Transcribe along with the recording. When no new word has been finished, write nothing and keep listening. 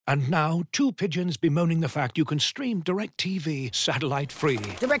And now, two pigeons bemoaning the fact you can stream DirecTV satellite-free.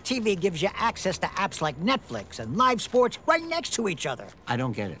 DirecTV gives you access to apps like Netflix and live sports right next to each other. I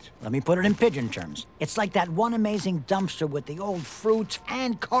don't get it. Let me put it in pigeon terms. It's like that one amazing dumpster with the old fruits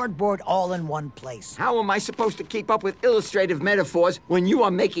and cardboard all in one place. How am I supposed to keep up with illustrative metaphors when you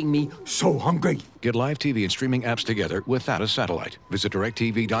are making me so hungry? Get live TV and streaming apps together without a satellite. Visit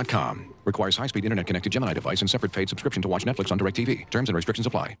DirecTV.com. Requires high-speed internet-connected Gemini device and separate paid subscription to watch Netflix on DirecTV. Terms and restrictions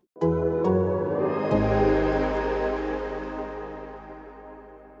apply.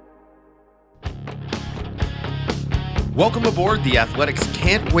 Welcome aboard the Athletics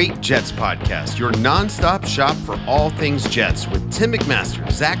Can't Wait Jets podcast, your nonstop shop for all things Jets with Tim McMaster,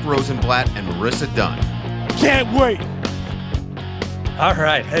 Zach Rosenblatt, and Marissa Dunn. Can't wait! All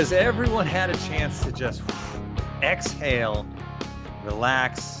right, has everyone had a chance to just exhale,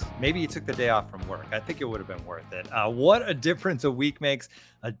 relax? Maybe you took the day off from work. I think it would have been worth it. What a difference a week makes.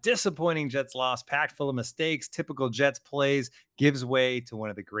 A disappointing Jets loss, packed full of mistakes, typical Jets plays, gives way to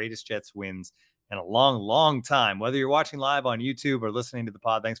one of the greatest Jets wins in a long, long time. Whether you're watching live on YouTube or listening to the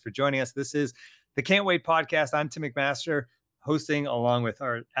pod, thanks for joining us. This is the Can't Wait podcast. I'm Tim McMaster, hosting along with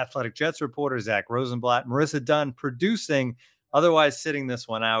our Athletic Jets reporter, Zach Rosenblatt, Marissa Dunn, producing, otherwise sitting this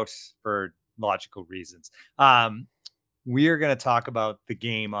one out for logical reasons. We are going to talk about the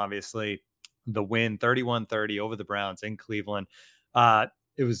game, obviously, the win 31-30 over the Browns in Cleveland.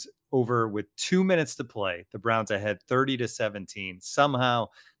 It was over with 2 minutes to play. The Browns ahead 30-17. Somehow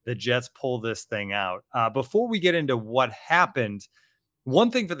the Jets pull this thing out. Before we get into what happened, one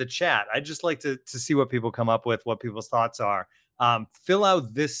thing for the chat, I'd just like to see what people come up with, what people's thoughts are. Fill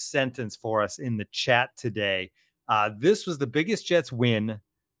out this sentence for us in the chat today. This was the biggest Jets win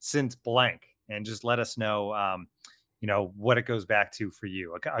since blank. And just let us know, what it goes back to for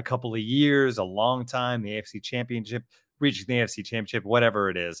you. A couple of years, a long time, the AFC Championship, reaching the AFC Championship,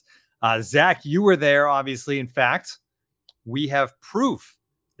 whatever it is. Zach, you were there, obviously. In fact, we have proof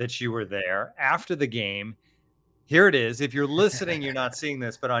that you were there after the game. Here it is. If you're listening, you're not seeing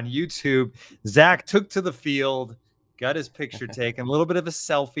this, but on YouTube, Zach took to the field, got his picture taken, a little bit of a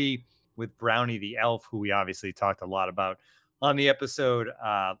selfie with Brownie the Elf, who we obviously talked a lot about on the episode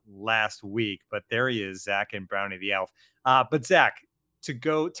last week. But there he is, Zach and Brownie the Elf. But Zach, to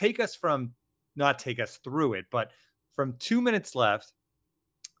go take us from, not take us through it, but from 2 minutes left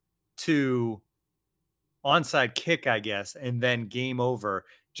to onside kick, I guess, and then game over.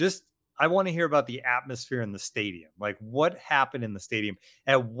 I want to hear about the atmosphere in the stadium. Like, what happened in the stadium?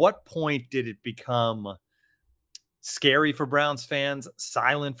 At what point did it become scary for Browns fans,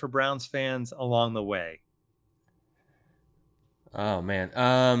 silent for Browns fans along the way? Oh man.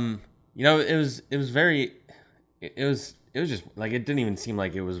 It was just like, it didn't even seem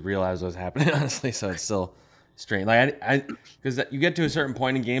like it was real as it was happening, honestly. So it's still strange. Like because you get to a certain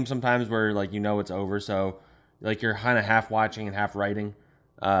point in game sometimes where it's over. So like you're kind of half watching and half writing.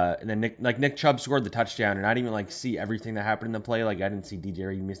 And then Nick Chubb scored the touchdown, and I didn't even see everything that happened in the play. Like I didn't see DJ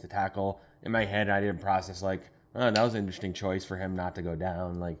Reed miss the tackle. In my head, I didn't process that was an interesting choice for him not to go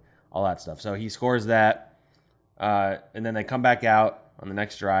down, like all that stuff. So he scores that. And then they come back out on the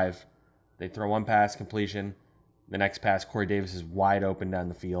next drive. They throw one pass, completion. The next pass, Corey Davis is wide open down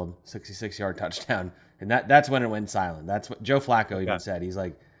the field, 66-yard touchdown. And that's when it went silent. That's what Joe Flacco even said. He's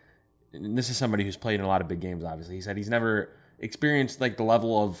like, and this is somebody who's played in a lot of big games, obviously. He said he's never experienced the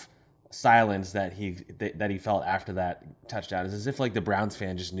level of silence that he felt after that touchdown. It's as if the Browns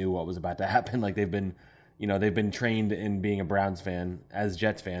fan just knew what was about to happen. Like they've been trained in being a Browns fan, as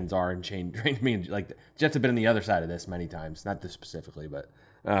Jets fans are, and trained. Jets have been on the other side of this many times, not this specifically, but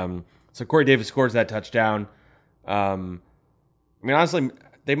so Corey Davis scores that touchdown. Honestly,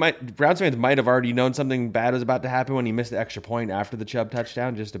 Browns fans might have already known something bad was about to happen when he missed the extra point after the Chubb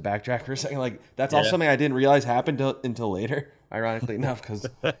touchdown. Just to backtrack for a second, that's all something I didn't realize happened until later. Ironically enough, because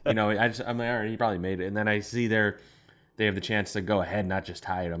I'm like, all right, he probably made it, and then I see they have the chance to go ahead, not just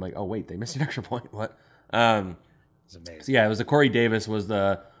tie it. I'm like, oh wait, they missed an extra point. What? It's amazing. So yeah, it was the Corey Davis was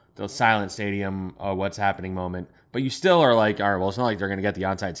the silent stadium, what's happening moment. But you still are like, all right, well, it's not like they're gonna get the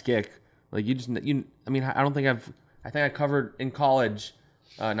onside kick. I don't think I think I covered in college,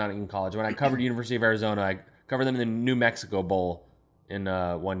 not in college. When I covered University of Arizona, I covered them in the New Mexico Bowl in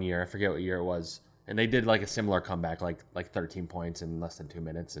 1 year. I forget what year it was, and they did a similar comeback, like 13 points in less than 2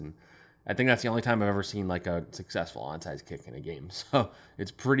 minutes. And I think that's the only time I've ever seen a successful onside kick in a game. So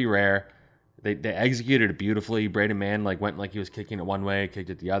it's pretty rare. They executed it beautifully. Braden Mann went like he was kicking it one way, kicked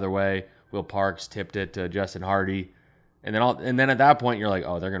it the other way. Will Parks tipped it to Justin Hardy, and then at that point you're like,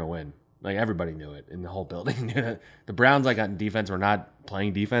 oh, they're gonna win. Everybody knew it, in the whole building knew that. The Browns on defense were not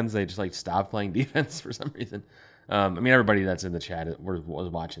playing defense. They just stopped playing defense for some reason. I mean, everybody that's in the chat was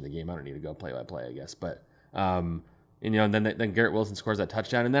watching the game. I don't need to go play-by-play, I guess. But, and then Garrett Wilson scores that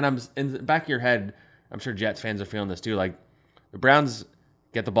touchdown. And then I'm in the back of your head, I'm sure Jets fans are feeling this too. Like, the Browns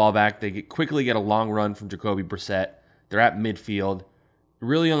get the ball back. They quickly get a long run from Jacoby Brissett. They're at midfield. It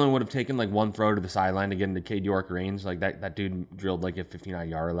really only would have taken like one throw to the sideline to get into Cade York range. Like, that dude drilled like a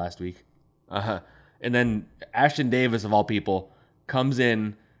 59-yarder last week. And then Ashton Davis, of all people, comes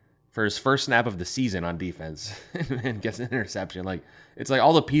in for his first snap of the season on defense and gets an interception. Like, it's like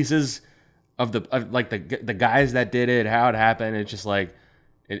all the pieces of the guys that did it, how it happened. It's just like,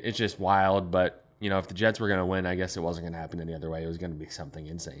 it's just wild. But, if the Jets were going to win, I guess it wasn't going to happen any other way. It was going to be something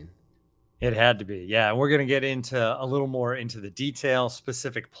insane. It had to be. Yeah. And we're going to get into a little more into the detail,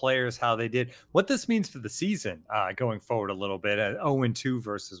 specific players, how they did, what this means for the season going forward a little bit at 0-2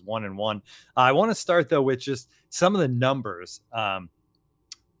 versus 1-1. I want to start though with just some of the numbers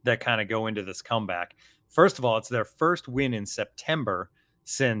that kind of go into this comeback. First of all, it's their first win in September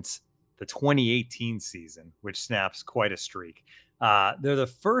since the 2018 season, which snaps quite a streak. They're the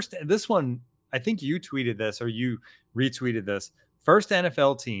first, this one, I think you tweeted this or you retweeted this, first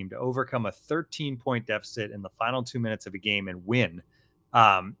NFL team to overcome a 13-point deficit in the final 2 minutes of a game and win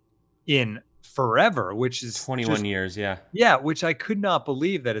in forever, which is 21 years. Yeah. Yeah. Which I could not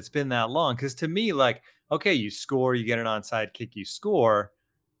believe that it's been that long. Cause to me, like, okay, you score, you get an onside kick, you score.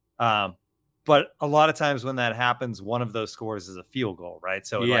 But a lot of times when that happens, one of those scores is a field goal, right?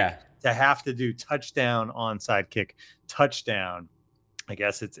 So like to have to do touchdown, onside kick, touchdown, I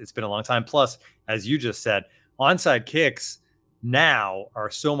guess it's been a long time. Plus, as you just said, onside kicks now are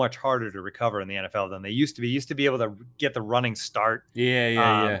so much harder to recover in the NFL than they used to be. Used to be able to get the running start.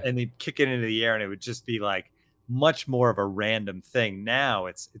 And they'd kick it into the air and it would just be like much more of a random thing. Now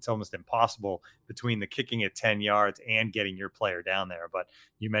it's almost impossible between the kicking at 10 yards and getting your player down there. But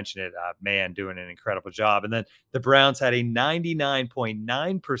you mentioned it, man, doing an incredible job. And then the Browns had a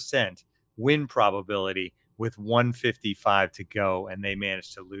 99.9% win probability with 155 to go, and they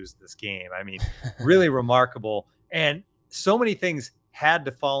managed to lose this game. I mean, really remarkable. And so many things had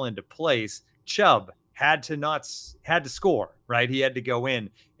to fall into place. Chubb had to score, right? He had to go in,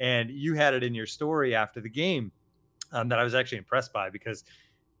 and you had it in your story after the game that I was actually impressed by, because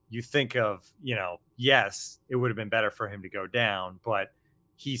you think of, yes, it would have been better for him to go down, but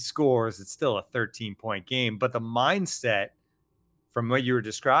he scores. It's still a 13-point game. But the mindset from what you were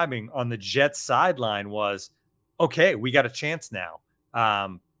describing on the Jets sideline was, okay, we got a chance now.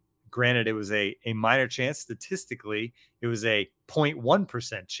 Granted, it was a minor chance. Statistically, it was a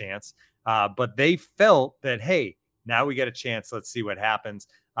 0.1% chance. But they felt that, hey, now we got a chance. Let's see what happens.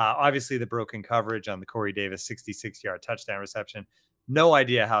 Obviously, the broken coverage on the Corey Davis 66-yard touchdown reception. No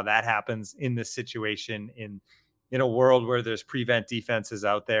idea how that happens in this situation in a world where there's prevent defenses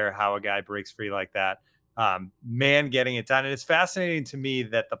out there, how a guy breaks free like that. Man getting it done. And it's fascinating to me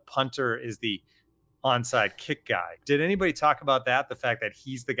that the punter is the onside kick guy. Did anybody talk about that? The fact that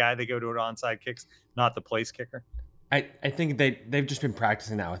he's the guy they go to at onside kicks, not the place kicker? I think they've just been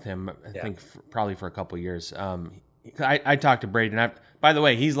practicing that with him. I think probably for a couple of years. I talked to Braden. By the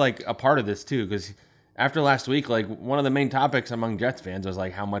way, he's like a part of this too, because after last week, like one of the main topics among Jets fans was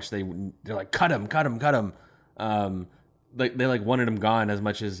like how much they're like cut him. They like wanted him gone as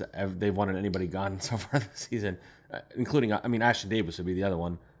much as they've wanted anybody gone so far this season, including Ashton Davis would be the other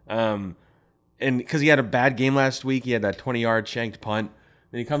one. And because he had a bad game last week, he had that 20-yard shanked punt.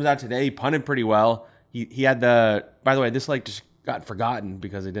 Then he comes out today, he punted pretty well. He had by the way, this like just got forgotten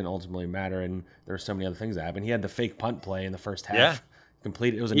because it didn't ultimately matter, and there were so many other things that happened. He had the fake punt play in the first half. Yeah.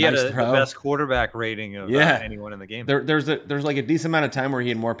 Completed. It was a nice throw. The best quarterback rating of anyone in the game. There's like a decent amount of time where he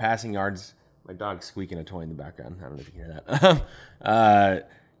had more passing yards. My dog's squeaking a toy in the background. I don't know if you can hear that.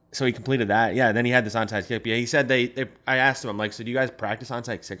 So he completed that. Yeah, then he had this onside kick. Yeah, he said I asked him, I'm like, so do you guys practice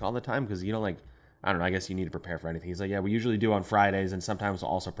onside kick all the time? Because you don't like, I don't know, I guess you need to prepare for anything. He's like, yeah, we usually do on Fridays, and sometimes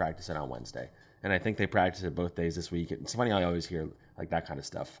we'll also practice it on Wednesday. And I think they practice it both days this week. It's funny, I always hear like that kind of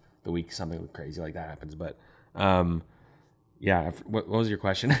stuff the week something crazy like that happens. But yeah, what was your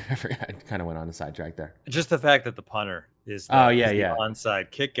question? I forgot. I kind of went on the sidetrack there. Just the fact that the punter is the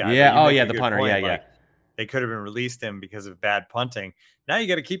onside kick guy. Yeah, the punter. Point. Yeah. They could have been released him because of bad punting. Now you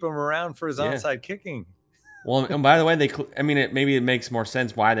got to keep him around for his onside kicking. Well, and by the way, maybe it makes more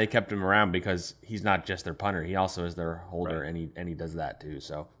sense why they kept him around, because he's not just their punter; he also is their holder, right. and he does that too.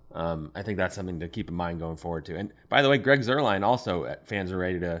 So I think that's something to keep in mind going forward too. And by the way, Greg Zuerlein also, fans are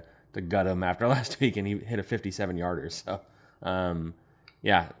ready to gut him after last week, and he hit a 57-yarder. So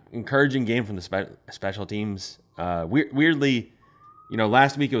encouraging game from the special teams. Weirdly,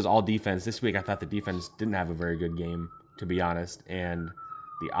 last week it was all defense. This week I thought the defense didn't have a very good game, to be honest, and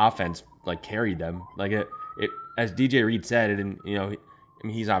the offense like carried them. Like it as DJ Reed said it, and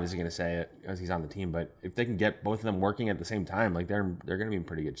he's obviously going to say it as he's on the team, but if they can get both of them working at the same time, like they're going to be in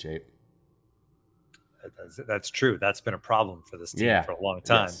pretty good shape. That's true. That's been a problem for this team for a long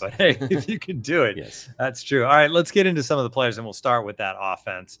time. Yes. But hey, if you can do it, Yes, that's true. All right, let's get into some of the players, and we'll start with that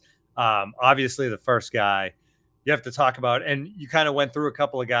offense. Obviously, the first guy you have to talk about, and you kind of went through a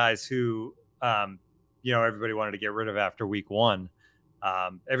couple of guys who, everybody wanted to get rid of after week one.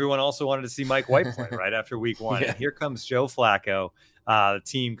 Everyone also wanted to see Mike White play right after week one. Yeah. And here comes Joe Flacco, the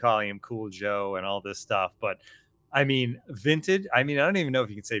team calling him Cool Joe and all this stuff. But I mean, vintage. I mean, I don't even know if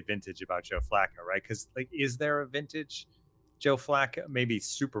you can say vintage about Joe Flacco, right? Because is there a vintage Joe Flacco? Maybe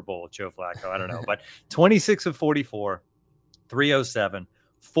Super Bowl Joe Flacco. I don't know. But 26 of 44, 307,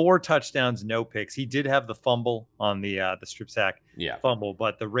 4 touchdowns, no picks. He did have the fumble on the strip sack fumble,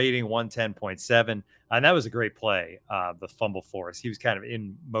 but the rating 110.7. And that was a great play, the fumble force. He was kind of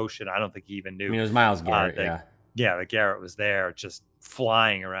in motion. I don't think he even knew. I mean, it was Myles Garrett. That Garrett was there just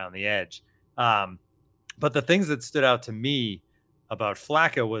flying around the edge. But the things that stood out to me about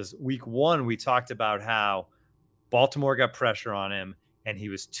Flacco was week one, we talked about how Baltimore got pressure on him and he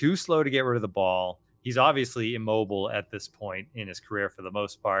was too slow to get rid of the ball. He's obviously immobile at this point in his career for the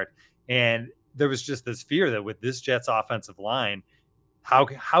most part. And there was just this fear that with this Jets offensive line, how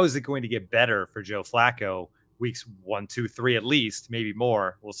is it going to get better for Joe Flacco weeks 1, 2, 3, at least, maybe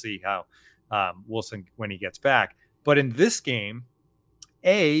more. We'll see how Wilson when he gets back. But in this game,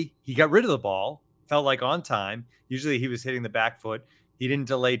 he got rid of the ball, felt like on time. Usually he was hitting the back foot. He didn't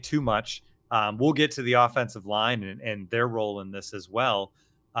delay too much. We'll get to the offensive line and their role in this as well.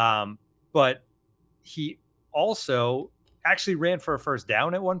 But he also actually ran for a first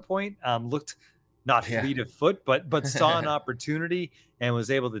down at one point, looked not fleet of foot, but saw an opportunity and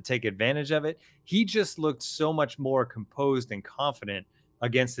was able to take advantage of it. He just looked so much more composed and confident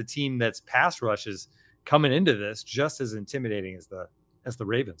against a team that's pass rush is coming into this just as intimidating as the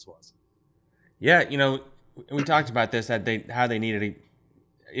Ravens was. Yeah, we talked about this, how they needed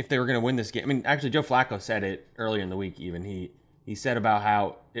if they were going to win this game. I mean, actually, Joe Flacco said it earlier in the week. Even he said about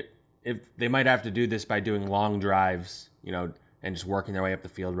how if they might have to do this by doing long drives, and just working their way up the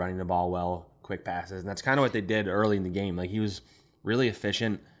field, running the ball well, quick passes, and that's kind of what they did early in the game. Like he was really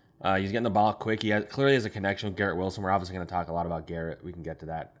efficient. He's getting the ball quick. He clearly has a connection with Garrett Wilson. We're obviously going to talk a lot about Garrett. We can get to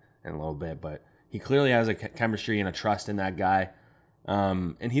that in a little bit, but he clearly has a chemistry and a trust in that guy.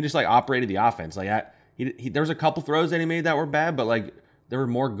 And he just operated the offense. There was a couple throws that he made that were bad, but they were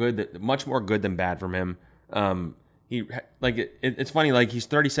much more good than bad from him. It's funny, he's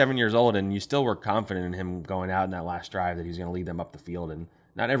 37 years old and you still were confident in him going out in that last drive that he was going to lead them up the field, and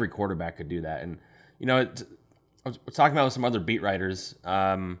not every quarterback could do that. And I was talking about with some other beat writers.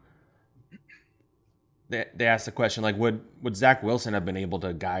 They asked the question would Zach Wilson have been able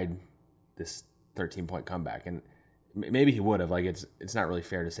to guide this 13-point comeback? And maybe he would have. It's not really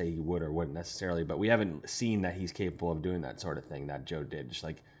fair to say he would or wouldn't necessarily, but we haven't seen that he's capable of doing that sort of thing that Joe did. Just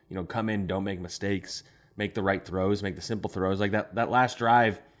come in, don't make mistakes, make the right throws, make the simple throws. That last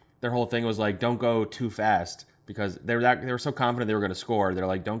drive, their whole thing was don't go too fast, because they were so confident they were going to score.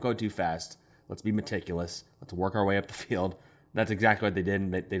 They're don't go too fast. Let's be meticulous. Let's work our way up the field. That's exactly what they did,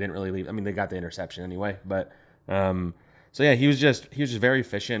 and they didn't really leave. I mean, they got the interception anyway, but he was just very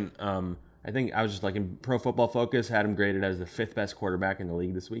efficient. I think I was just in Pro Football Focus, had him graded as the 5th best quarterback in the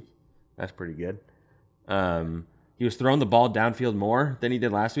league this week. That's pretty good. He was throwing the ball downfield more than he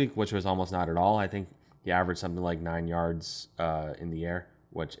did last week, which was almost not at all. I think he averaged something like 9 yards in the air.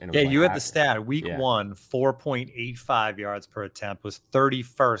 You had the stat. Week 1, 4.85 yards per attempt, was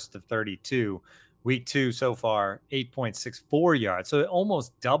 31st of 32. Week 2 so far, 8.64 yards. So it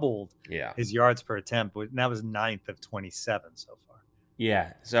almost doubled his yards per attempt, and that was 9th of 27 so far.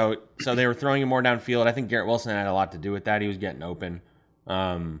 Yeah, so they were throwing him more downfield. I think Garrett Wilson had a lot to do with that. He was getting open.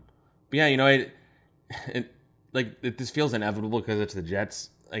 But yeah, this feels inevitable because it's the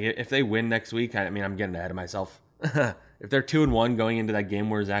Jets. If they win next week, I'm getting ahead of myself. If they're 2-1 going into that game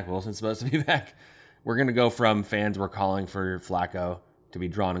where Zach Wilson's supposed to be back, we're gonna go from fans were calling for Flacco to be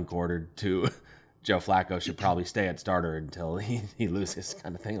drawn and quartered to Joe Flacco should probably stay at starter until he loses,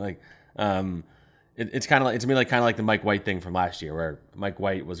 kind of thing. It's kind of like the Mike White thing from last year, where Mike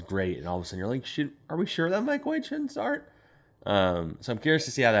White was great, and all of a sudden you're like, are we sure that Mike White shouldn't start? So I'm curious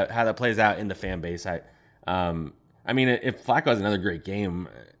to see how that plays out in the fan base. If Flacco has another great game,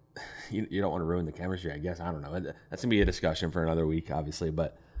 you don't want to ruin the chemistry, I guess. I don't know. That's gonna be a discussion for another week, obviously.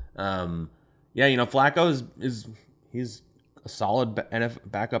 But Flacco he's a solid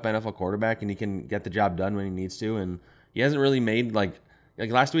backup NFL quarterback, and he can get the job done when he needs to. And he hasn't really made like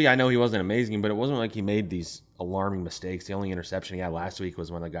last week. I know he wasn't amazing, but it wasn't like he made these alarming mistakes. The only interception he had last week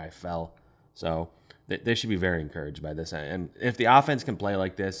was when the guy fell. So they should be very encouraged by this. And if the offense can play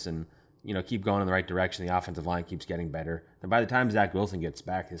like this and, keep going in the right direction, the offensive line keeps getting better, then by the time Zach Wilson gets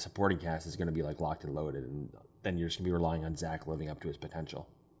back, his supporting cast is going to be like locked and loaded. And then you're just going to be relying on Zach living up to his potential.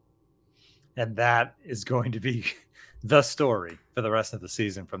 And that is going to be the story for the rest of the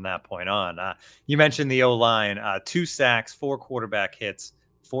season from that point on. You mentioned the O-line, 2 sacks, 4 quarterback hits,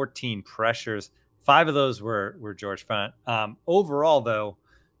 14 pressures. 5 of those were George Fant. Overall, though,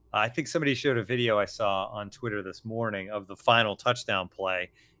 I think somebody showed a video I saw on Twitter this morning of the final touchdown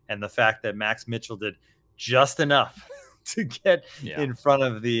play and the fact that Max Mitchell did just enough to get in front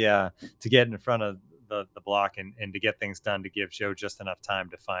of the block and to get things done to give Joe just enough time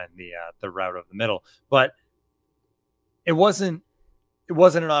to find the route of the middle. But it wasn't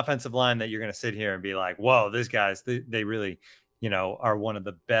an offensive line that you're going to sit here and be like, whoa, these guys, they really, are one of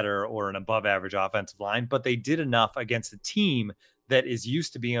the better or an above average offensive line, but they did enough against a team that is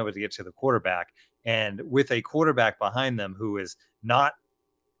used to being able to get to the quarterback, and with a quarterback behind them who is not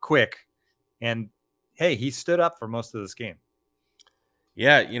quick. And hey, he stood up for most of this game.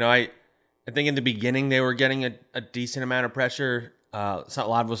 Yeah. I think in the beginning they were getting a decent amount of pressure. A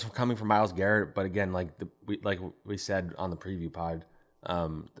lot of it was coming from Myles Garrett, but again, like we said on the preview pod,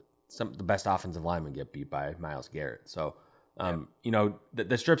 the best offensive linemen get beat by Myles Garrett. So,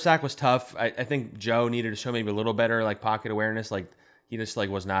 the strip sack was tough. I think Joe needed to show maybe a little better like pocket awareness. Like he just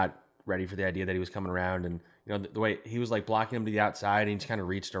was not ready for the idea that he was coming around, and the way he was like blocking him to the outside, and he just kind of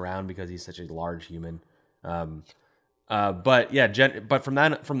reached around because he's such a large human. But from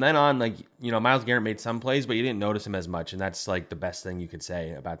then on, Myles Garrett made some plays, but you didn't notice him as much. And that's like the best thing you could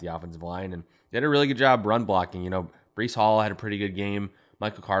say about the offensive line. And they did a really good job run blocking. Breece Hall had a pretty good game.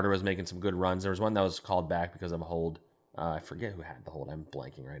 Michael Carter was making some good runs. There was one that was called back because of a hold. I forget who had the hold. I'm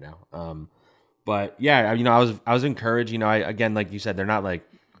blanking right now. But yeah, I was encouraged. Again, like you said, they're not like,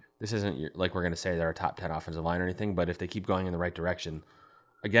 this isn't like we're going to say they're a top 10 offensive line or anything, but if they keep going in the right direction,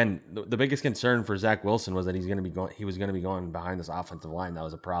 again, the biggest concern for Zach Wilson was that he was going to be going behind this offensive line. That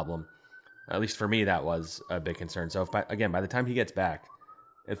was a problem. At least for me, that was a big concern. So by the time he gets back,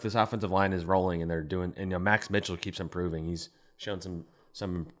 if this offensive line is rolling and they're doing, and Max Mitchell keeps improving, he's shown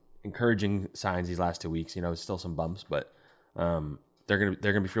some encouraging signs these last 2 weeks. Still some bumps, but they're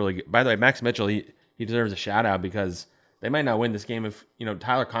gonna be really good. By the way, Max Mitchell, he deserves a shout out because they might not win this game if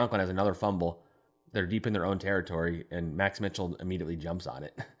Tyler Conklin has another fumble. They're deep in their own territory, and Max Mitchell immediately jumps on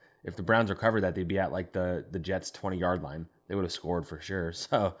it. If the Browns recovered that, they'd be at like the Jets' 20-yard line. They would have scored for sure.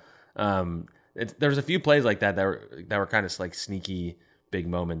 So there's a few plays like that were kind of like sneaky big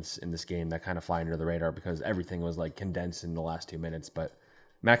moments in this game that kind of fly under the radar because everything was like condensed in the last 2 minutes. But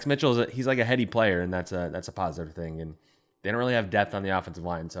Max Mitchell he's like a heady player, and that's a positive thing. And they don't really have depth on the offensive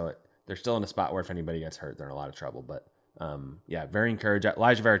line, so they're still in a spot where if anybody gets hurt, they're in a lot of trouble. But very encouraged.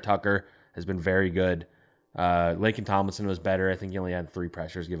 Elijah Vera Tucker has been very good. Laken Tomlinson was better. I think he only had 3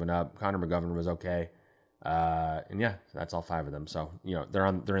 pressures given up. Connor McGovern was okay. And that's all 5 of them. So, they're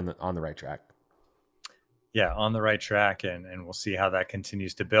on the right track. Yeah, on the right track, and we'll see how that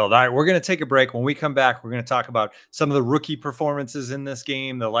continues to build. All right, we're going to take a break. When we come back, we're going to talk about some of the rookie performances in this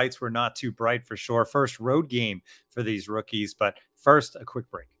game. The lights were not too bright for sure. First road game for these rookies, but first, a quick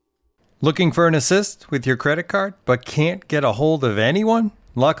break. Looking for an assist with your credit card, but can't get a hold of anyone?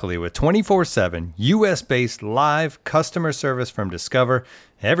 Luckily, with 24/7 U.S.-based live customer service from Discover,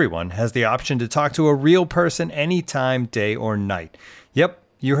 everyone has the option to talk to a real person anytime, day or night. Yep,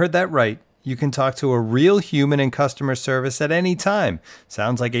 you heard that right. You can talk to a real human in customer service at any time.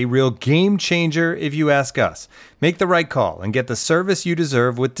 Sounds like a real game changer if you ask us. Make the right call and get the service you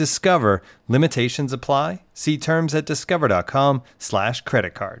deserve with Discover. Limitations apply. See terms at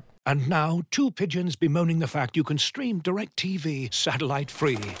discover.com/creditcard. And now, 2 pigeons bemoaning the fact you can stream DirecTV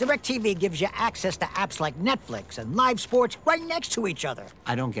satellite-free. DirecTV gives you access to apps like Netflix and live sports right next to each other.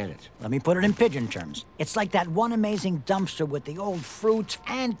 I don't get it. Let me put it in pigeon terms. It's like that one amazing dumpster with the old fruits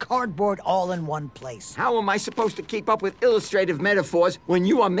and cardboard all in one place. How am I supposed to keep up with illustrative metaphors when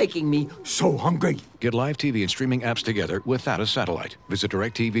you are making me so hungry? Get live TV and streaming apps together without a satellite. Visit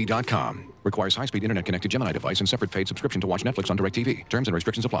DirecTV.com. Requires high-speed internet-connected Gemini device and separate paid subscription to watch Netflix on DirecTV. Terms and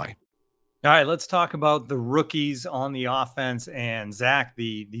restrictions apply. All right, let's talk about the rookies on the offense. And Zach,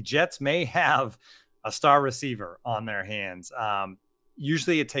 the Jets may have a star receiver on their hands.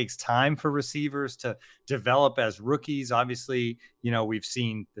 Usually it takes time for receivers to develop as rookies. Obviously, we've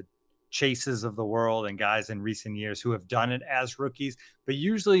seen the Chases of the world and guys in recent years who have done it as rookies, but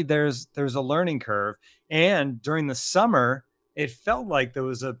usually there's a learning curve. And during the summer, it felt like there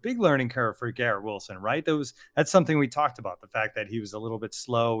was a big learning curve for Garrett Wilson, right? That's something we talked about, the fact that he was a little bit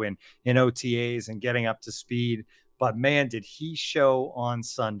slow in OTAs and getting up to speed. but man, did he show on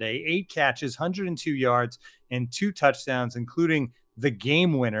Sunday. 8 catches, 102 yards, and 2 touchdowns, including the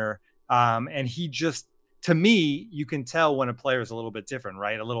game winner. And he just, to me, you can tell when a player is a little bit different,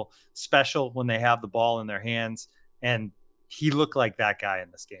 right? A little special when they have the ball in their hands. And he looked like that guy in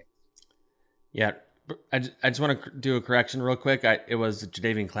this game. Yeah. I just want to do a correction real quick. It was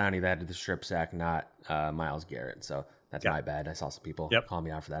Jadeveon Clowney that did the strip sack, not Myles Garrett. So that's my bad. I saw some people call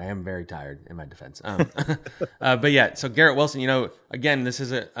me out for that. I am very tired in my defense. But yeah, so Garrett Wilson, again, this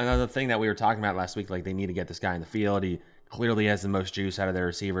is another thing that we were talking about last week. Like, they need to get this guy in the field. He clearly has the most juice out of their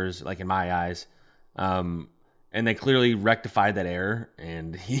receivers, like in my eyes. And they clearly rectified that error,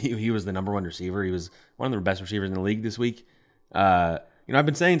 and he was the number 1 receiver. He was one of the best receivers in the league this week. I've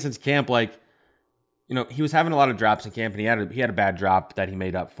been saying since camp, he was having a lot of drops in camp, and he had a bad drop that he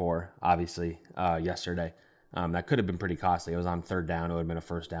made up for, obviously, yesterday. That could have been pretty costly. It was on 3rd down. It would have been a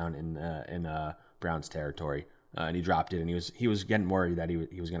 1st down in Browns territory, and he dropped it, and he was getting worried that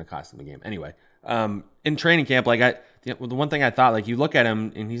he was going to cost him the game. Anyway, in training camp, the one thing I thought, you look at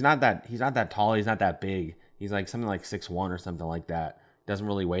him, and he's not that tall. He's not that big. He's like something like 6'1" or something like that. Doesn't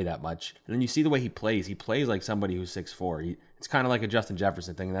really weigh that much. And then you see the way he plays. He plays like somebody who's 6'4". It's kind of like a Justin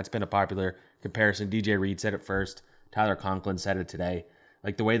Jefferson thing, and that's been a popular comparison. DJ Reed said it first. Tyler Conklin said it today.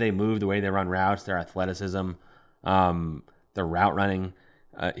 Like, the way they move, the way they run routes, their athleticism, their route running.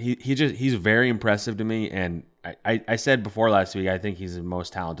 He's very impressive to me. And I said before last week, I think he's the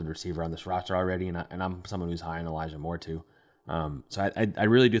most talented receiver on this roster already, and I'm someone who's high on Elijah Moore too. So I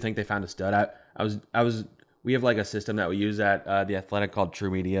really do think they found a stud. We have like a system that we use at The Athletic called True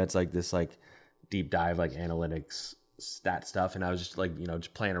Media. It's like this deep dive, analytics stat stuff. And I was just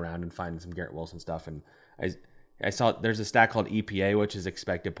just playing around and finding some Garrett Wilson stuff. And I saw there's a stat called EPA, which is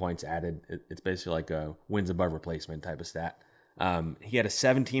expected points added. It's basically like a wins above replacement type of stat. He had a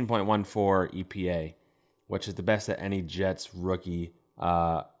 17.14 EPA, which is the best that any Jets rookie,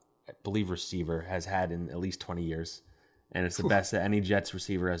 I believe receiver, has had in at least 20 years. And it's the best that any Jets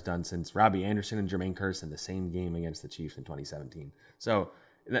receiver has done since Robbie Anderson and Jermaine Kearse in the same game against the Chiefs in 2017. So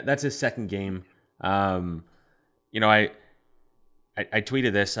that's his 2nd game. I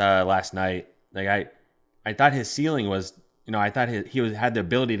tweeted this last night. I thought his ceiling was, I thought he had the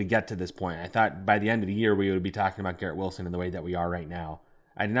ability to get to this point. I thought by the end of the year we would be talking about Garrett Wilson in the way that we are right now.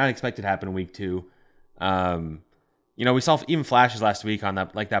 I did not expect it to happen in week 2. We saw even flashes last week on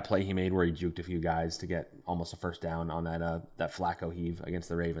that play he made where he juked a few guys to get almost a 1st down on that Flacco heave against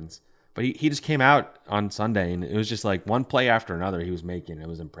the Ravens. But he just came out on Sunday, and it was just like one play after another he was making. It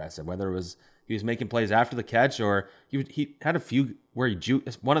was impressive. Whether it was he was making plays after the catch or he had a few where he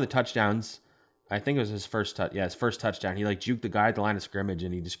juked one of the touchdowns. I think it was his first touchdown. He juked the guy at the line of scrimmage,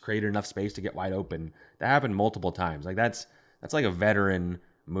 and he just created enough space to get wide open. That happened multiple times. That's like a veteran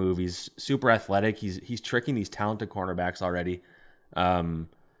move. He's super athletic. He's tricking these talented cornerbacks already. And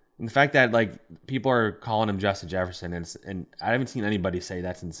the fact that people are calling him Justin Jefferson, and I haven't seen anybody say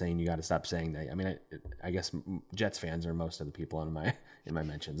that's insane. You got to stop saying that. I mean, I guess Jets fans are most of the people in my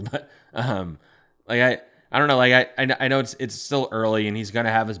mentions, but I don't know. I know it's still early, and he's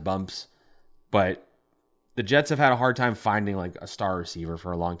gonna have his bumps, but the Jets have had a hard time finding a star receiver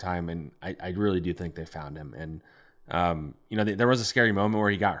for a long time, and I really do think they found him. And there was a scary moment where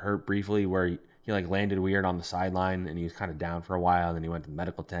he got hurt briefly, where he landed weird on the sideline, and he was kind of down for a while, and then he went to the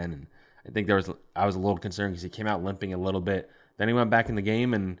medical tent, and I think I was a little concerned because he came out limping a little bit. Then he went back in the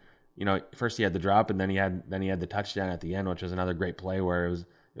game, and first he had the drop, and then he had the touchdown at the end, which was another great play where it was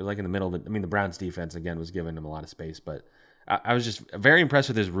in the middle of the Browns defense again was giving him a lot of space, but I was just very impressed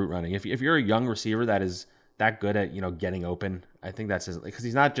with his route running. If you're a young receiver that is that good at getting open, I think that's because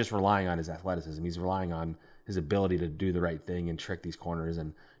he's not just relying on his athleticism, he's relying on his ability to do the right thing and trick these corners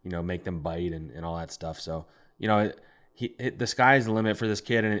and make them bite and all that stuff. So the sky's the limit for this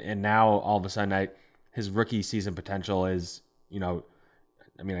kid, and now all of a sudden his rookie season potential is I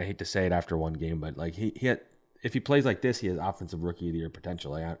hate to say it after one game, but if he plays like this, he has offensive rookie of the year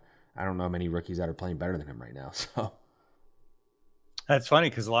potential. I don't know many rookies that are playing better than him right now. So that's funny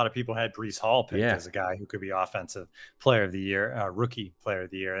because a lot of people had Breece Hall picked as a guy who could be offensive player of the year, rookie player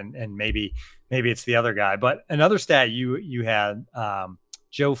of the year, and maybe it's the other guy. But another stat you had,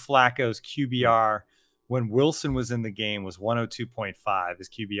 Joe Flacco's QBR when Wilson was in the game was 102.5. His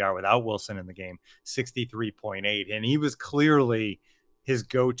QBR without Wilson in the game, 63.8, and he was clearly his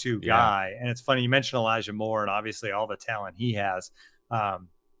go-to guy. And it's funny you mentioned Elijah Moore, and obviously all the talent he has.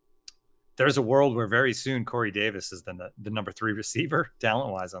 There's a world where very soon Corey Davis is the number 3 receiver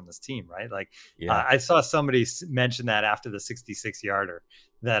talent-wise on this team, right? I saw somebody mention that after the 66-yarder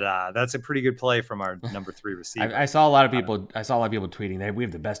that's a pretty good play from our number 3 receiver. I saw a lot of people. I saw a lot of people tweeting that we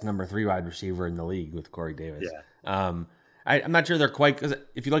have the best number 3 wide receiver in the league with Corey Davis. Yeah. I'm not sure they're quite, because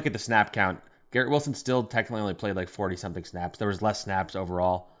if you look at the snap count, Garrett Wilson still technically only played like 40 something snaps. There was less snaps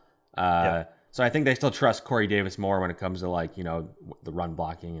overall. So I think they still trust Corey Davis more when it comes to like, the run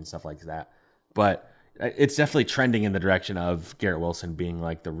blocking and stuff like that. But it's definitely trending in the direction of Garrett Wilson being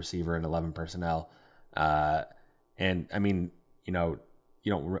like the receiver in 11 personnel. And I mean,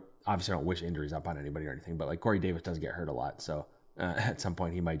 you obviously don't wish injuries up on anybody or anything, but like Corey Davis does get hurt a lot. So at some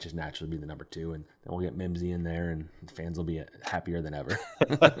point he might just naturally be the number 2, and then we'll get Mimsy in there and the fans will be happier than ever.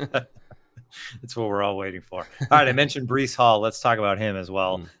 That's what we're all waiting for. All right. I mentioned Breece Hall. Let's talk about him as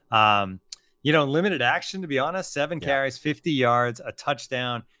well. Limited action, to be honest, 7 carries, 50 yards, a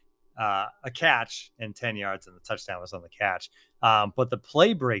touchdown, a catch, and 10 yards. And the touchdown was on the catch. But the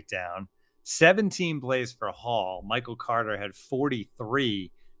play breakdown, 17 plays for Hall. Michael Carter had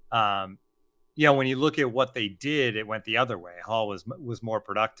 43. When you look at what they did, it went the other way. Hall was more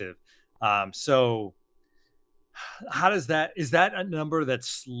productive. So how does is that a number that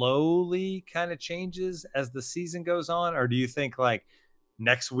slowly kind of changes as the season goes on? Or do you think like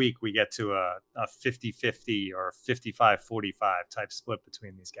next week we get to a 50-50 or 55-45 type split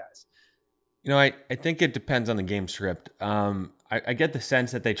between these guys? I think it depends on the game script. I get the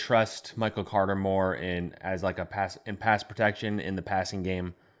sense that they trust Michael Carter more as like pass protection in the passing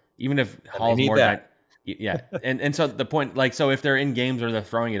game, even if Hall's more that. And so the point, like, so if they're in games where they're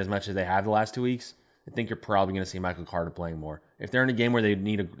throwing it as much as they have the last 2 weeks, I think you're probably going to see Michael Carter playing more. If they're in a game where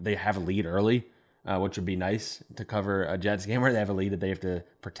they have a lead early, which would be nice to cover a Jets game where they have a lead that they have to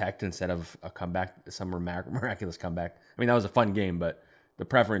protect instead of a comeback, some miraculous comeback. I mean, that was a fun game, but the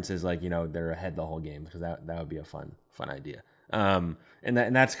preference is like, they're ahead the whole game, because that would be a fun idea. And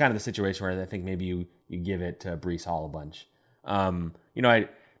that's kind of the situation where I think maybe you give it to Breece Hall a bunch.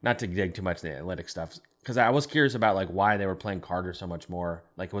 Not to dig too much into the analytic stuff, because I was curious about like why they were playing Carter so much more.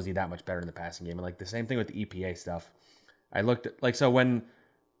 Like, was he that much better in the passing game? And like the same thing with the EPA stuff. I looked at like, so when,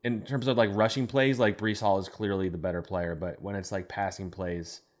 in terms of like rushing plays, like Breece Hall is clearly the better player, but when it's like passing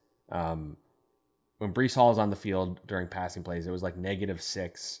plays, when Breece Hall is on the field during passing plays, it was like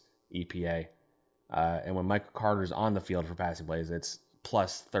 -6 EPA. And when Michael Carter's on the field for passing plays, it's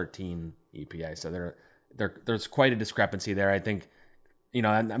 +13 EPA. So there's quite a discrepancy there. I think,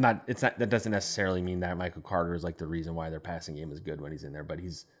 that doesn't necessarily mean that Michael Carter is like the reason why their passing game is good when he's in there, but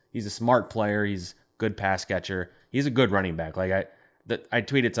he's a smart player. He's good pass catcher. He's a good running back. Like I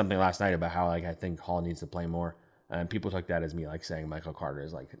tweeted something last night about how like I think Hall needs to play more, and people took that as me like saying Michael Carter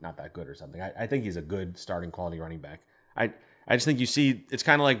is like not that good or something. I think he's a good starting quality running back. I just think you see, it's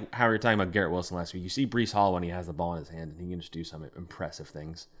kind of like how we were talking about Garrett Wilson last week. You see Breece Hall when he has the ball in his hand and he can just do some impressive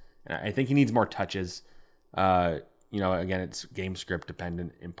things. And I think he needs more touches. Again, it's game script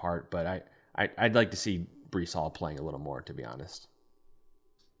dependent in part, but I'd like to see Breece Hall playing a little more, to be honest.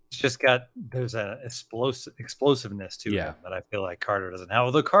 It's just there's an explosiveness to him that I feel like Carter doesn't have.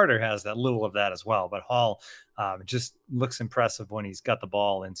 Although Carter has that little of that as well, but Hall just looks impressive when he's got the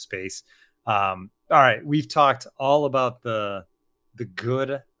ball in space. All right, we've talked all about the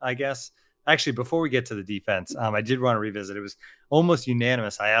good, I guess. Actually, before we get to the defense, I did want to revisit. It was almost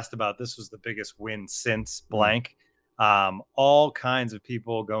unanimous. I asked about this was the biggest win since blank. All kinds of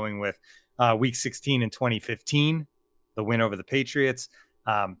people going with Week 16 in 2015, the win over the Patriots.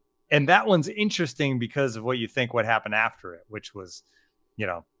 And that one's interesting because of what you think what happened after it, which was,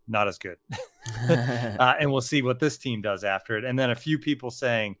 not as good. And we'll see what this team does after it. And then a few people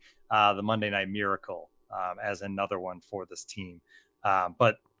saying the Monday Night Miracle as another one for this team.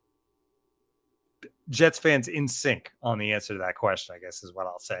 But Jets fans in sync on the answer to that question, I guess is what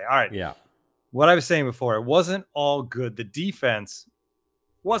I'll say. All right. Yeah. What I was saying before, it wasn't all good. The defense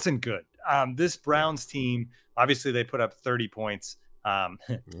wasn't good. This Browns team, obviously they put up 30 points. Could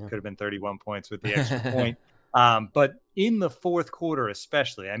have been 31 points with the extra point. But in the fourth quarter,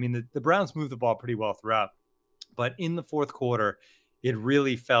 especially, I mean, the Browns moved the ball pretty well throughout, but in the fourth quarter, it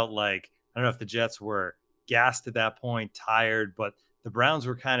really felt like, I don't know if the Jets were gassed at that point, tired, but the Browns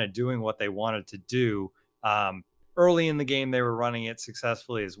were kind of doing what they wanted to do. Early in the game, they were running it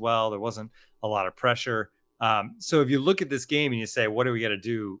successfully as well. There wasn't a lot of pressure. So if you look at this game and you say, what do we got to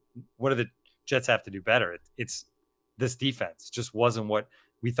do? What do the Jets have to do better? It's this defense just wasn't what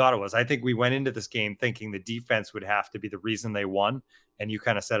we thought it was. I think we went into this game thinking the defense would have to be the reason they won. And you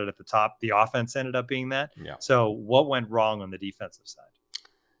kind of said it at the top. The offense ended up being that. Yeah. So what went wrong on the defensive side?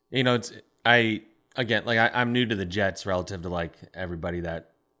 I'm new to the Jets relative to like everybody that,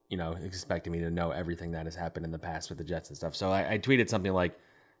 expected me to know everything that has happened in the past with the Jets and stuff. So I tweeted something like,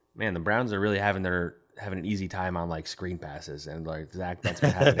 man, the Browns are really having their having an easy time on like screen passes, and like Zach, that's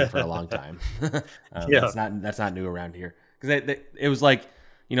been happening for a long time. That's not new around here, because it was like,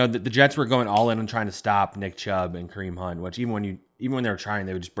 you know, the Jets were going all in and trying to stop Nick Chubb and Kareem Hunt, which even when they were trying,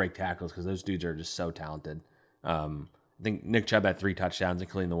 they would just break tackles because those dudes are just so talented. I think Nick Chubb had 3 touchdowns,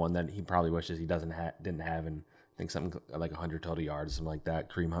 including the one that he probably wishes he didn't have, and I think something like 100 total yards, something like that.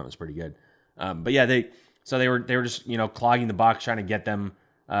 Kareem Hunt was pretty good. But yeah, they were just, you know, clogging the box, trying to get them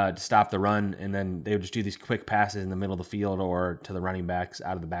to stop the run, and then they would just do these quick passes in the middle of the field or to the running backs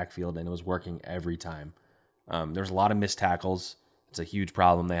out of the backfield, and it was working every time. There's a lot of missed tackles. It's a huge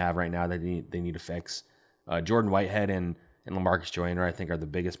problem they have right now that they need to fix. Jordan Whitehead and LaMarcus Joyner, I think, are the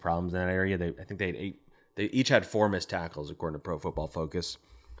biggest problems in that area. I think they each had 4 missed tackles according to Pro Football Focus.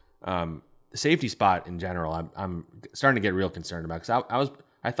 The safety spot in general, I'm starting to get real concerned about, because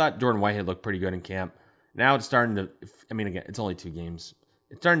I thought Jordan Whitehead looked pretty good in camp. Now it's starting to, I mean, again, it's only 2 games.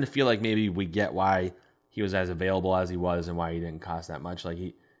 It's starting to feel like maybe we get why he was as available as he was and why he didn't cost that much. Like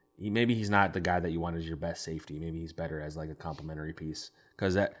maybe he's not the guy that you want as your best safety. Maybe he's better as like a complementary piece,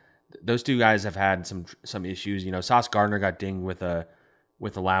 because those 2 guys have had some issues. You know, Sauce Gardner got dinged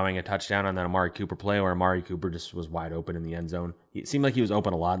with allowing a touchdown on that Amari Cooper play, where Amari Cooper just was wide open in the end zone. It seemed like he was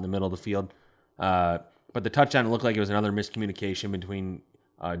open a lot in the middle of the field. But the touchdown looked like it was another miscommunication between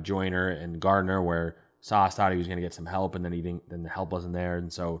Joyner and Gardner, where Sauce thought he was going to get some help, and then then the help wasn't there,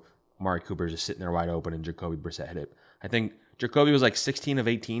 and so Amari Cooper just sitting there wide open, and Jacoby Brissett hit it. I think Jacoby was like 16 of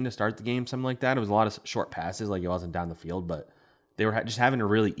 18 to start the game, something like that. It was a lot of short passes, like it wasn't down the field, but they were just having a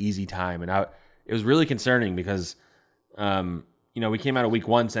really easy time, and it was really concerning because, you know, we came out of week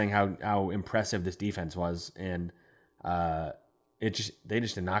 1 saying how impressive this defense was, and they just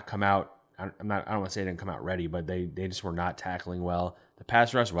did not come out. I don't want to say they didn't come out ready, but they just were not tackling well. The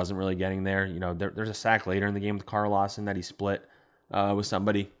pass rush wasn't really getting there. You know, there's a sack later in the game with Carl Lawson that he split with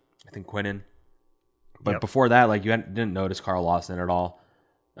somebody, I think Quinnen. But before that, like, you didn't notice Carl Lawson at all.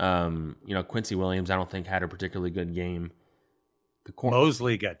 You know, Quincy Williams, I don't think, had a particularly good game.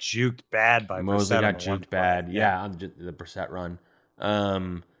 Mosley got juked bad by Mosley Brissett. got juked bad, on the Brissett run.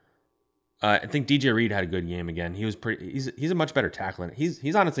 I think DJ Reed had a good game again. He was he's a much better tackler.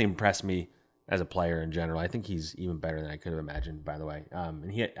 He's honestly impressed me as a player in general. I think he's even better than I could have imagined, by the way.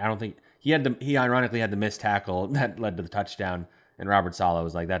 And he ironically had the missed tackle that led to the touchdown, and Robert Saleh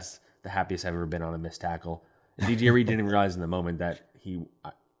was like, that's the happiest I've ever been on a missed tackle. And DJ Reed didn't realize in the moment that he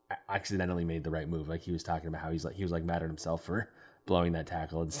accidentally made the right move. Like, he was talking about how he was mad at himself for blowing that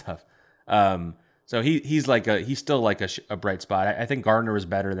tackle and stuff. So he's still like a bright spot. I think Gardner was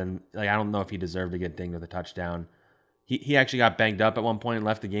better than, like, I don't know if he deserved to get dinged with a touchdown. He actually got banged up at one point and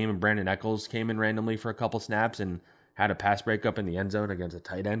left the game, and Brandon Echols came in randomly for a couple snaps and had a pass breakup in the end zone against a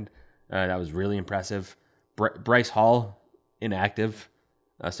tight end. That was really impressive. Bryce Hall, inactive.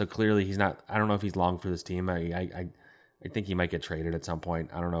 So clearly he's not, I don't know if he's long for this team. I think he might get traded at some point.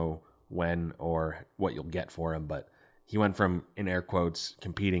 I don't know when or what you'll get for him, but he went from, in air quotes,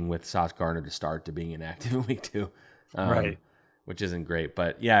 competing with Sauce Gardner to start to being inactive in week 2. Right. Which isn't great.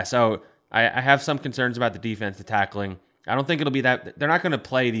 But yeah, so I have some concerns about the defense, the tackling. I don't think it'll be that. They're not going to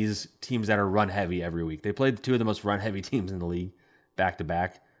play these teams that are run heavy every week. They played 2 of the most run heavy teams in the league back to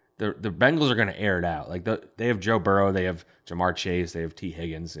back. The Bengals are going to air it out. Like, they have Joe Burrow, they have Jamar Chase, they have T.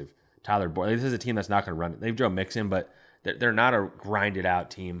 Higgins, they have Tyler Boyd. This is a team that's not going to run it. They have Joe Mixon, but they're not a grinded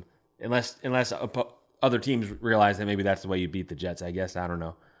out team unless other teams realize that maybe that's the way you beat the Jets. I guess, I don't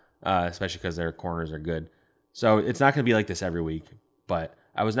know, especially because their corners are good. So it's not going to be like this every week. But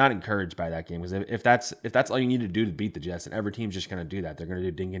I was not encouraged by that game, because if that's all you need to do to beat the Jets, and every team's just going to do that. They're going to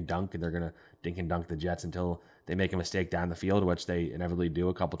do dink and dunk, and they're going to dink and dunk the Jets until they make a mistake down the field, which they inevitably do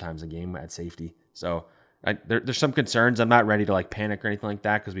a couple times a game at safety. So there's some concerns. I'm not ready to like panic or anything like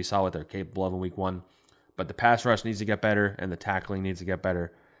that, because we saw what they're capable of in week 1. But the pass rush needs to get better, and the tackling needs to get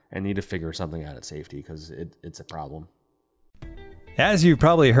better, and need to figure something out at safety, because it's a problem. As you've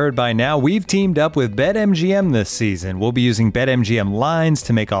probably heard by now, we've teamed up with BetMGM this season. We'll be using BetMGM lines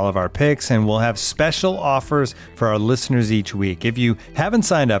to make all of our picks, and we'll have special offers for our listeners each week. If you haven't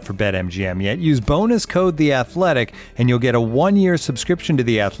signed up for BetMGM yet, use bonus code The Athletic, and you'll get a 1-year subscription to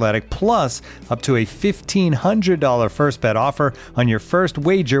The Athletic, plus up to a $1,500 first bet offer on your first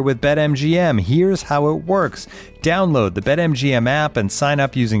wager with BetMGM. Here's how it works. Download the BetMGM app and sign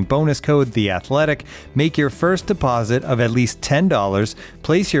up using bonus code The Athletic. Make your first deposit of at least $10.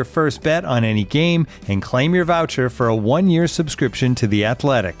 Place your first bet on any game and claim your voucher for a 1-year subscription to The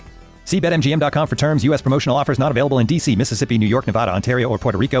Athletic. See BetMGM.com for terms. U.S. promotional offers not available in D.C., Mississippi, New York, Nevada, Ontario, or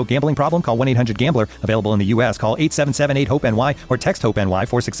Puerto Rico. Gambling problem? Call 1-800-GAMBLER. Available in the U.S. Call 877-8-HOPE-NY or text HOPE-NY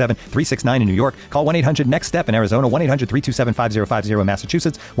 467-369 in New York. Call 1-800-NEXT-STEP in Arizona. 1-800-327-5050 in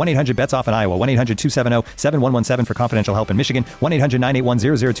Massachusetts. 1-800-BETS-OFF in Iowa. 1-800-270-7117 for confidential help in Michigan.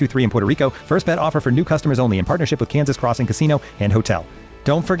 1-800-981-0023 in Puerto Rico. First bet offer for new customers only in partnership with Kansas Crossing Casino and Hotel.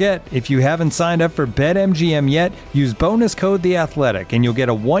 Don't forget, if you haven't signed up for BetMGM yet, use bonus code The Athletic, and you'll get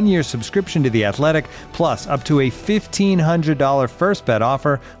a 1-year subscription to The Athletic, plus up to a $1,500 first bet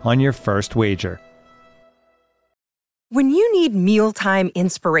offer on your first wager. When you need mealtime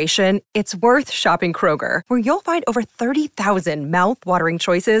inspiration, it's worth shopping Kroger, where you'll find over 30,000 mouth-watering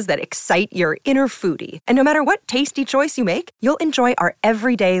choices that excite your inner foodie. And no matter what tasty choice you make, you'll enjoy our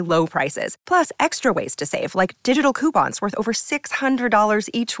everyday low prices, plus extra ways to save, like digital coupons worth over $600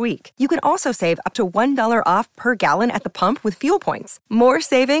 each week. You can also save up to $1 off per gallon at the pump with fuel points. More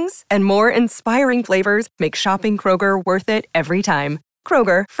savings and more inspiring flavors make shopping Kroger worth it every time.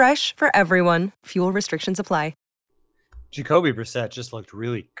 Kroger, fresh for everyone. Fuel restrictions apply. Jacoby Brissett just looked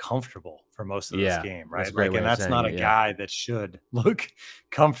really comfortable for most of this game, right? And that's not a guy that should look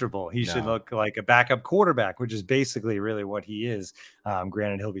comfortable. He should look like a backup quarterback, which is basically really what he is.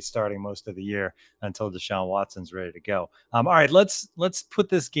 Granted, he'll be starting most of the year until Deshaun Watson's ready to go. All right, let's put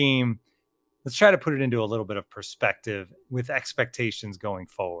this game. Let's try to put it into a little bit of perspective with expectations going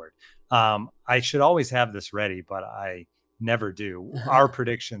forward. I should always have this ready, but I never do. Our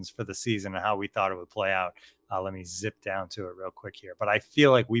predictions for the season and how we thought it would play out. Let me zip down to it real quick here. But I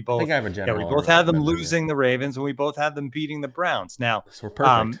feel like we both had them losing the Ravens, and we both had them beating the Browns. Now, so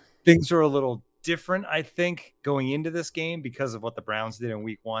perfect. Things are a little different, I think, going into this game because of what the Browns did in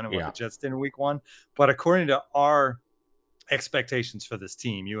week 1 and what the Jets did in week 1. But according to our expectations for this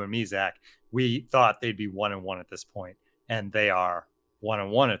team, you and me, Zach, we thought they'd be 1-1 at this point, and they are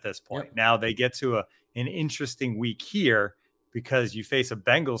 1-1 at this point. Yep. Now they get to an interesting week here because you face a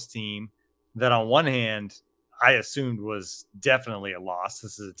Bengals team that on one hand I assumed was definitely a loss.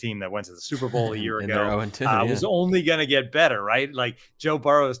 This is a team that went to the Super Bowl a year ago. Was only going to get better, right? Like Joe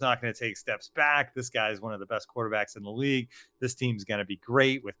Burrow is not going to take steps back. This guy is one of the best quarterbacks in the league. This team's going to be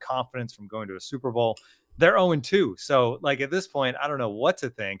great with confidence from going to a Super Bowl. They're 0-2. So like at this point, I don't know what to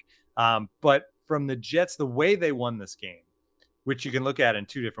think. But from the Jets, the way they won this game, which you can look at in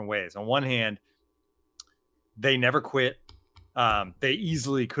two different ways. On one hand, they never quit. They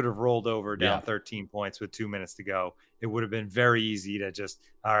easily could have rolled over down 13 points with 2 minutes to go. It would have been very easy to just,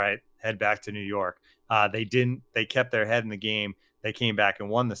 all right, head back to New York. They didn't. They kept their head in the game. They came back and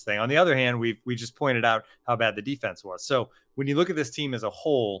won this thing. On the other hand, we just pointed out how bad the defense was. So when you look at this team as a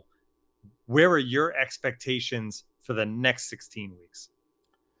whole, where are your expectations for the next 16 weeks?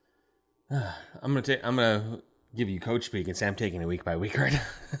 I'm gonna give you coach speak and say I'm taking it week by week, right?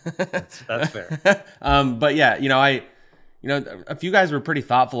 That's fair. But yeah, a few guys were pretty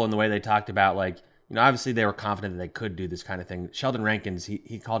thoughtful in the way they talked about, like, obviously they were confident that they could do this kind of thing. Sheldon Rankins,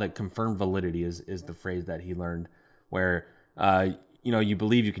 he called it confirmed validity is the phrase that he learned, where, you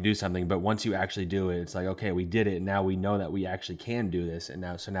believe you can do something, but once you actually do it, it's like, okay, we did it. And now we know that we actually can do this. And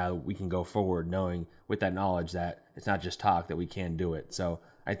now we can go forward knowing with that knowledge that it's not just talk, that we can do it. So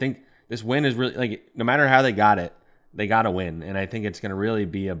I think this win is really, like, no matter how they got it, they got to win. And I think it's going to really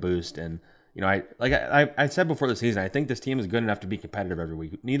be a boost. And, I said before the season, I think this team is good enough to be competitive every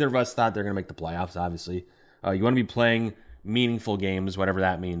week. Neither of us thought they're going to make the playoffs, obviously. You want to be playing meaningful games, whatever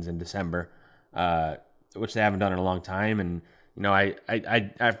that means, in December, which they haven't done in a long time. And,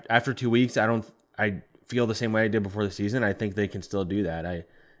 after 2 weeks, I feel the same way I did before the season. I think they can still do that.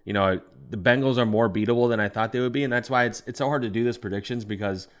 The Bengals are more beatable than I thought they would be. And that's why it's so hard to do this predictions,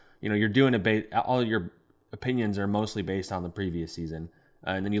 because, you're doing it all your opinions are mostly based on the previous season.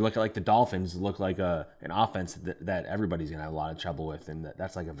 And then you look at, like, the Dolphins look like an offense that everybody's going to have a lot of trouble with. And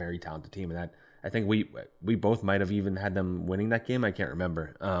that's like a very talented team. And that, I think we both might have even had them winning that game. I can't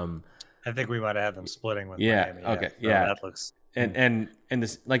remember. I think we might have had them splitting with Miami. Okay. So yeah. That looks. And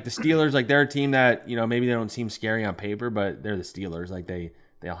this, like, the Steelers, like, they're a team that, maybe they don't seem scary on paper, but they're the Steelers. Like,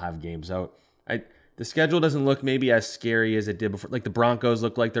 they'll have games. So the schedule doesn't look maybe as scary as it did before. Like, the Broncos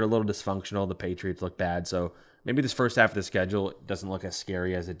look like they're a little dysfunctional. The Patriots look bad. So maybe this first half of the schedule doesn't look as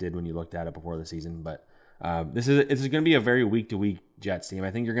scary as it did when you looked at it before the season. But this is going to be a very week-to-week Jets team.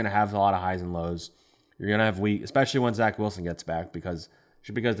 I think you're going to have a lot of highs and lows. You're going to have especially when Zach Wilson gets back, because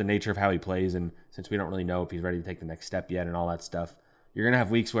the nature of how he plays, and since we don't really know if he's ready to take the next step yet and all that stuff, you're going to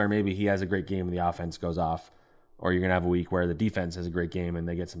have weeks where maybe he has a great game and the offense goes off, or you're going to have a week where the defense has a great game and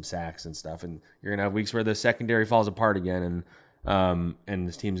they get some sacks and stuff, and you're going to have weeks where the secondary falls apart again, and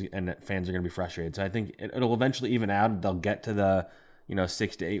this team's and fans are going to be frustrated. So I think it'll eventually even out. They'll get to the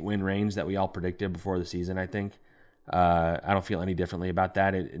 6 to 8 win range that we all predicted before the season. I think I don't feel any differently about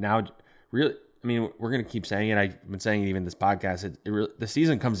that. We're going to keep saying it. I've been saying it even this podcast. The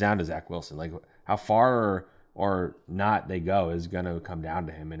season comes down to Zach Wilson. Like how far or not they go is going to come down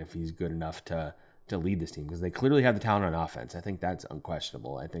to him, and if he's good enough to lead this team, because they clearly have the talent on offense. I think that's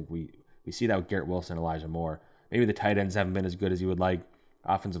unquestionable. I think we see that with Garrett Wilson, Elijah Moore. Maybe the tight ends haven't been as good as you would like.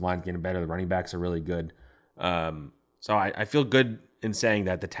 Offensive line's getting better. The running backs are really good. So I feel good in saying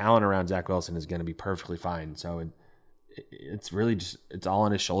that the talent around Zach Wilson is going to be perfectly fine. So it's really just, it's all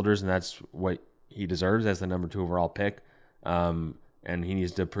on his shoulders, and that's what he deserves as the number 2 overall pick. And he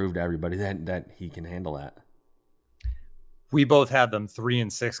needs to prove to everybody that he can handle that. We both had them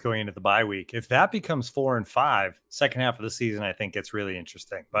 3-6 going into the bye week. If that becomes 4-5, second half of the season, I think it's really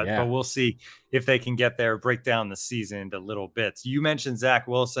interesting. But we'll see if they can get there, break down the season into little bits. You mentioned Zach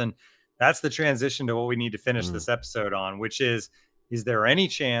Wilson. That's the transition to what we need to finish this episode on, which is there any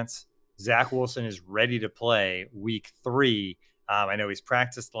chance Zach Wilson is ready to play week 3? I know he's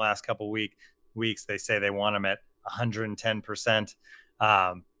practiced the last couple weeks. They say they want him at 110%.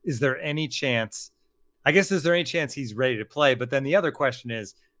 Is there any chance he's ready to play? But then the other question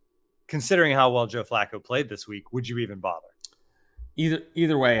is, considering how well Joe Flacco played this week, would you even bother?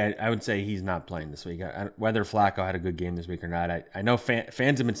 Either way, I would say he's not playing this week. Whether Flacco had a good game this week or not, I know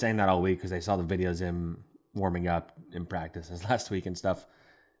fans have been saying that all week because they saw the videos of him warming up in practices last week and stuff.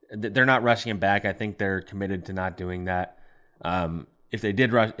 They're not rushing him back. I think they're committed to not doing that. If they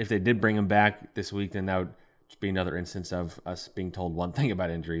did bring him back this week, then that would just be another instance of us being told one thing about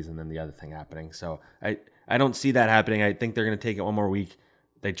injuries and then the other thing happening. So I don't see that happening. I think they're going to take it one more week.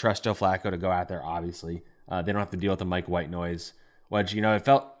 They trust Joe Flacco to go out there, obviously. They don't have to deal with the Mike White noise, which,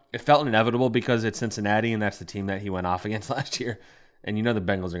 it felt inevitable because it's Cincinnati, and that's the team that he went off against last year. And the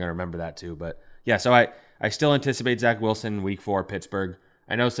Bengals are going to remember that too. But yeah, so I still anticipate Zach Wilson week 4, Pittsburgh.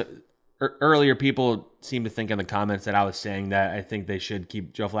 I know earlier people seem to think in the comments that I was saying that I think they should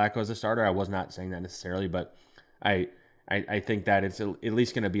keep Joe Flacco as a starter. I was not saying that necessarily, but I think that it's at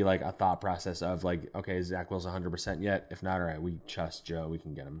least going to be like a thought process of like, okay, is Zach Wilson 100% yet? If not, all right, we trust Joe. We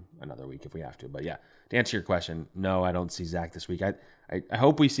can get him another week if we have to. But yeah, to answer your question, no, I don't see Zach this week. I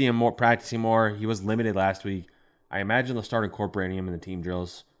hope we see him practicing more. He was limited last week. I imagine they'll start incorporating him in the team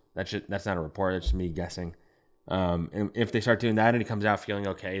drills. That's not a report. That's just me guessing. And if they start doing that and he comes out feeling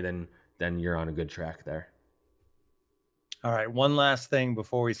okay, then you're on a good track there. All right, one last thing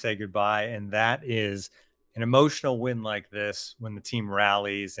before we say goodbye, and that is an emotional win like this when the team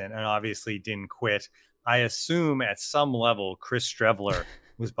rallies and obviously didn't quit. I assume at some level Chris Streveler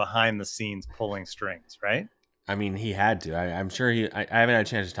was behind the scenes pulling strings, right? I mean, he had to. I'm sure I haven't had a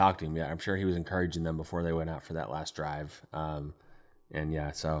chance to talk to him yet. I'm sure he was encouraging them before they went out for that last drive. And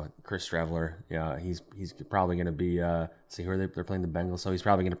yeah, so Chris Streveler, he's probably going to be, see who they're playing the Bengals. So he's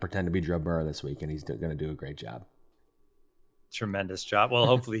probably going to pretend to be Joe Burrow this week, and he's going to do a great job. Tremendous job. Well,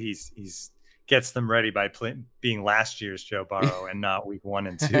 hopefully he's gets them ready by being last year's Joe Burrow and not week 1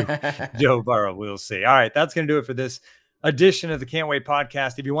 and 2 Joe Burrow. We'll see. All right, that's going to do it for this edition of the Can't Wait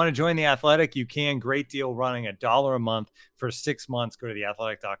podcast. If you want to join The Athletic, you can. Great deal running, $1 a month for 6 months. Go to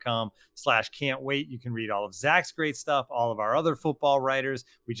theathletic.com/can't wait. You can read all of Zach's great stuff, all of our other football writers.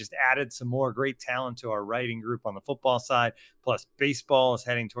 We just added some more great talent to our writing group on the football side. Plus, baseball is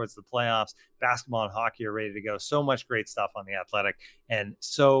heading towards the playoffs. Basketball and hockey are ready to go. So much great stuff on The Athletic, and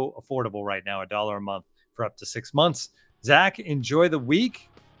so affordable right now, $1 a month for up to 6 months. Zach, enjoy the week.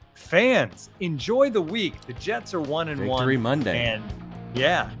 Fans, enjoy the week. The Jets are 1-1. Victory Monday. And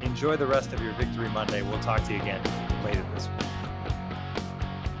yeah, enjoy the rest of your Victory Monday. We'll talk to you again later this week.